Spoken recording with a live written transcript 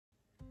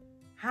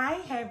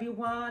Hi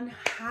everyone,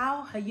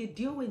 how are you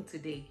doing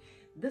today?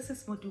 This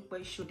is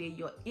Modupe Shode,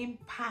 your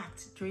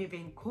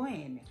impact-driven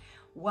queen.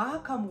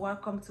 Welcome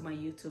to my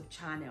YouTube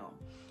channel.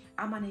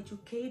 I'm an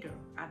educator.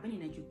 I've been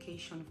in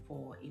education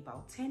for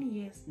about 10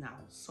 years now,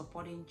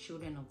 supporting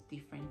children of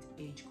different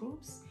age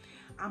groups.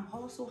 I'm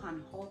also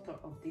an author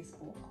of this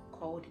book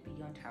called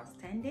Beyond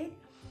Outstanding.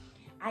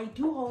 I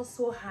do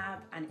also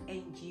have an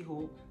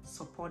NGO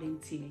supporting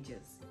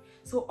teenagers.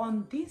 So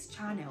on this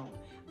channel,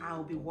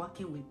 I'll be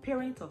working with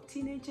parents of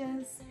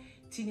teenagers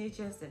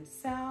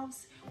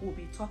themselves. We'll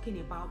be talking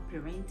about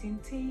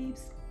parenting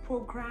tips,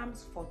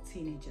 programs for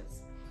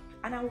teenagers.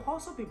 And I will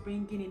also be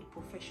bringing in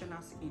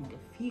professionals in the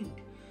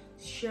field,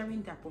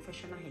 sharing their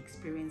professional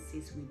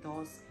experiences with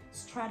us,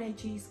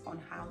 strategies on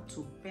how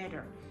to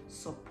better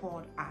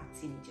support our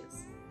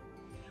teenagers.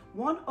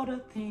 One other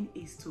thing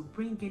is to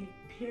bring in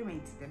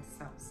parents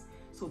themselves.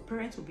 So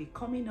parents will be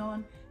coming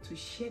on to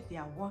share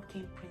their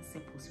working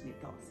principles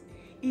with us.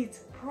 It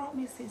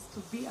promises to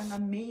be an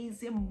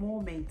amazing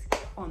moment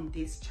on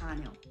this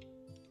channel.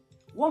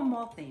 One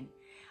more thing,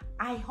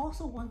 I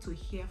also want to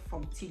hear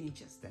from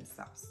teenagers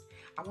themselves.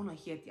 I want to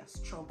hear their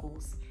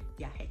struggles,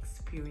 their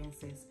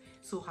experiences.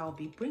 So I'll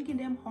be bringing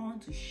them on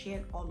to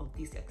share all of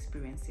these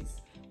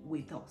experiences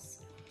with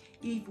us.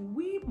 If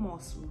we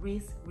must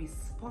raise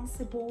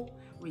responsible,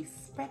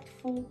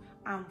 respectful,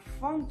 and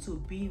fun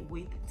to be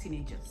with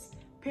teenagers,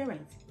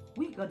 parents,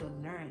 we gotta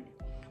learn.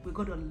 We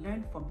gotta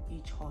learn from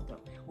each other.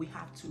 We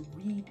have to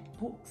read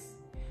books.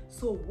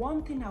 So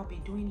one thing I'll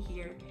be doing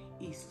here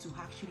is to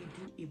actually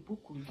do a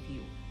book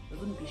review. We're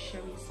going to be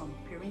sharing some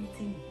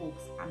parenting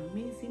books,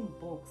 amazing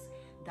books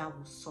that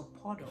will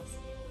support us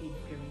in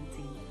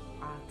parenting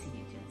our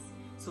teenagers.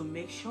 So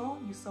make sure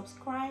you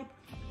subscribe,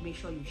 make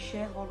sure you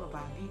share all of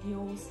our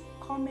videos,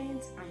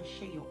 comment, and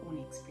share your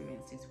own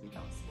experiences with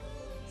us.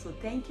 So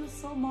thank you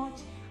so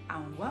much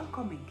and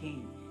welcome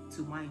again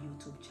to my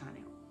YouTube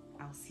channel.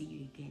 I'll see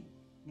you again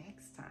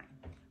next time.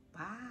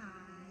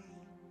 Bye.